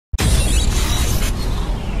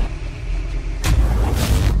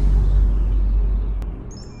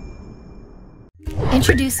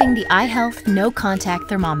Introducing the iHealth No Contact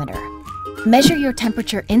Thermometer. Measure your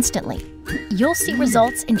temperature instantly. You'll see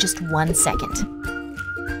results in just 1 second.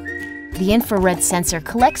 The infrared sensor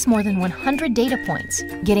collects more than 100 data points,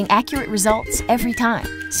 getting accurate results every time,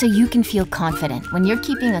 so you can feel confident when you're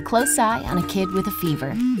keeping a close eye on a kid with a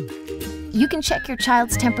fever. You can check your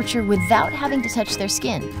child's temperature without having to touch their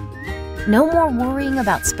skin. No more worrying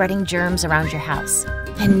about spreading germs around your house,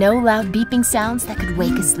 and no loud beeping sounds that could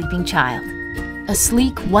wake a sleeping child. A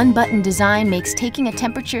sleek, one-button design makes taking a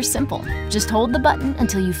temperature simple. Just hold the button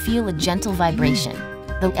until you feel a gentle vibration.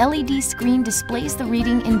 The LED screen displays the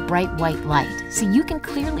reading in bright white light, so you can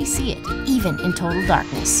clearly see it, even in total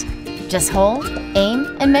darkness. Just hold,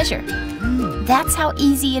 aim, and measure. That's how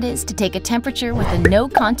easy it is to take a temperature with a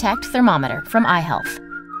no-contact thermometer from iHealth.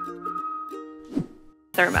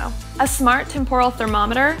 Thermo, a smart temporal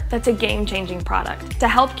thermometer that's a game-changing product to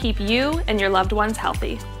help keep you and your loved ones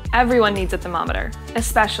healthy. Everyone needs a thermometer,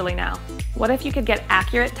 especially now. What if you could get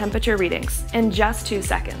accurate temperature readings in just 2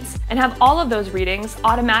 seconds and have all of those readings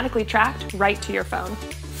automatically tracked right to your phone?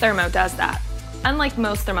 Thermo does that. Unlike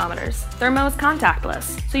most thermometers, Thermo is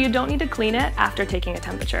contactless, so you don't need to clean it after taking a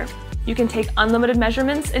temperature. You can take unlimited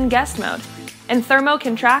measurements in guest mode, and Thermo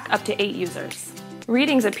can track up to 8 users.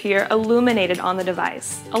 Readings appear illuminated on the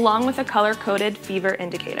device, along with a color-coded fever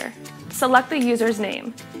indicator. Select the user's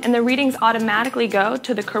name, and the readings automatically go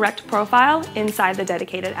to the correct profile inside the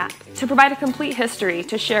dedicated app to provide a complete history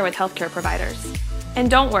to share with healthcare providers.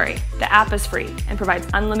 And don't worry, the app is free and provides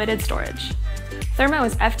unlimited storage. Thermo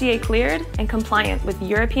is FDA cleared and compliant with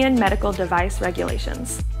European medical device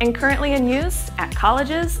regulations, and currently in use at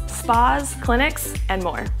colleges, spas, clinics, and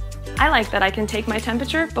more. I like that I can take my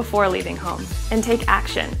temperature before leaving home and take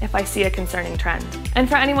action if I see a concerning trend. And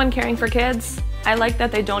for anyone caring for kids, I like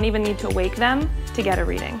that they don't even need to wake them to get a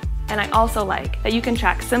reading. And I also like that you can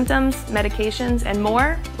track symptoms, medications, and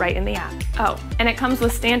more right in the app. Oh, and it comes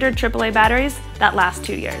with standard AAA batteries that last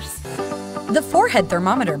 2 years. The Forehead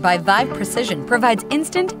Thermometer by Vive Precision provides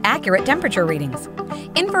instant, accurate temperature readings.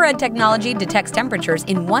 Infrared technology detects temperatures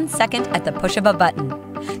in 1 second at the push of a button.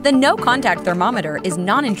 The no-contact thermometer is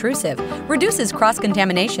non-intrusive, reduces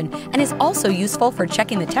cross-contamination, and is also useful for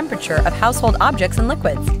checking the temperature of household objects and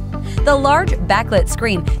liquids. The large backlit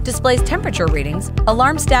screen displays temperature readings,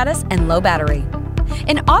 alarm status, and low battery.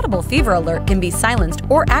 An audible fever alert can be silenced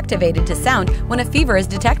or activated to sound when a fever is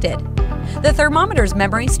detected. The thermometer's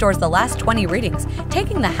memory stores the last 20 readings,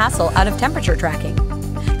 taking the hassle out of temperature tracking.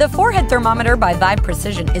 The Forehead Thermometer by Vive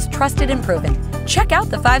Precision is trusted and proven. Check out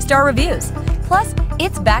the 5-star reviews. Plus,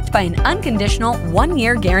 it's backed by an unconditional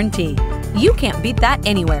 1-year guarantee. You can't beat that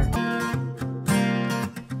anywhere.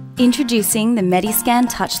 Introducing the Mediscan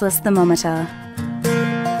Touchless Thermometer.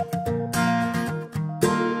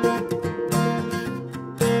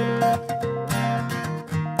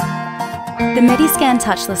 The Mediscan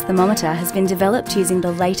Touchless Thermometer has been developed using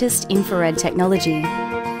the latest infrared technology,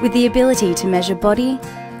 with the ability to measure body,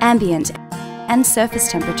 ambient, and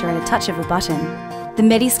surface temperature at a touch of a button. The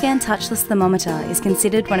Mediscan Touchless Thermometer is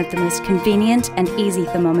considered one of the most convenient and easy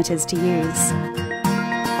thermometers to use.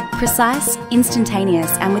 Precise,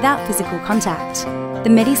 instantaneous, and without physical contact, the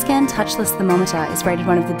Mediscan Touchless Thermometer is rated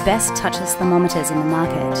one of the best touchless thermometers in the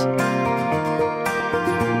market.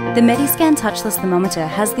 The Mediscan Touchless Thermometer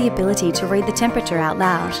has the ability to read the temperature out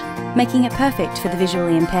loud, making it perfect for the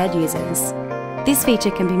visually impaired users. This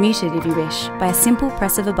feature can be muted if you wish by a simple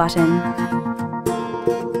press of a button.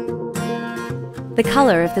 The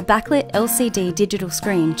colour of the backlit LCD digital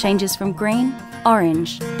screen changes from green,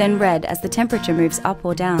 orange, then red as the temperature moves up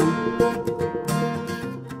or down.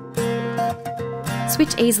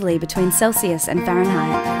 Switch easily between Celsius and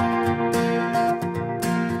Fahrenheit.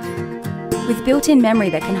 With built-in memory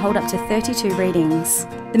that can hold up to 32 readings,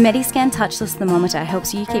 the Mediscan Touchless Thermometer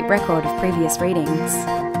helps you keep record of previous readings.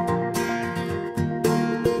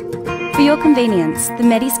 For your convenience, the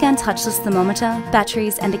Mediscan Touchless Thermometer,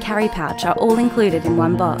 batteries and a carry pouch are all included in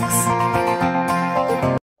one box.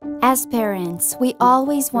 As parents, we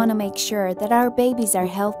always want to make sure that our babies are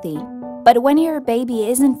healthy. But when your baby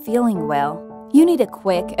isn't feeling well, you need a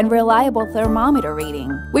quick and reliable thermometer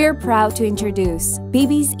reading. We're proud to introduce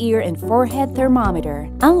BB's Ear and Forehead Thermometer.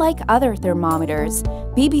 Unlike other thermometers,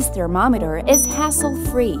 BB's thermometer is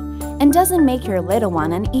hassle-free and doesn't make your little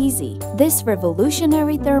one uneasy. This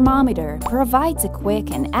revolutionary thermometer provides a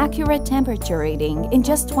quick and accurate temperature reading in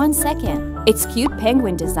just 1 second. Its cute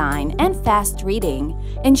penguin design and fast reading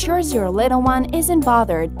ensures your little one isn't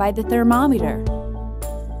bothered by the thermometer.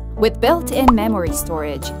 With built-in memory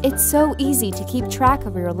storage, it's so easy to keep track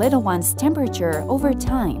of your little one's temperature over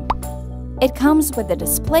time. It comes with a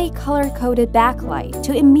display color-coded backlight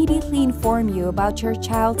to immediately inform you about your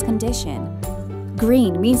child's condition.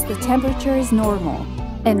 Green means the temperature is normal,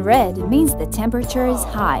 and red means the temperature is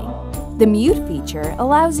high. The mute feature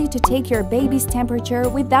allows you to take your baby's temperature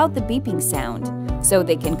without the beeping sound, so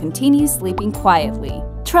they can continue sleeping quietly.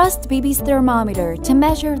 Trust Baby's thermometer to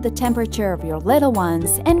measure the temperature of your little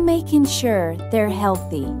ones and making sure they're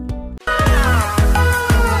healthy.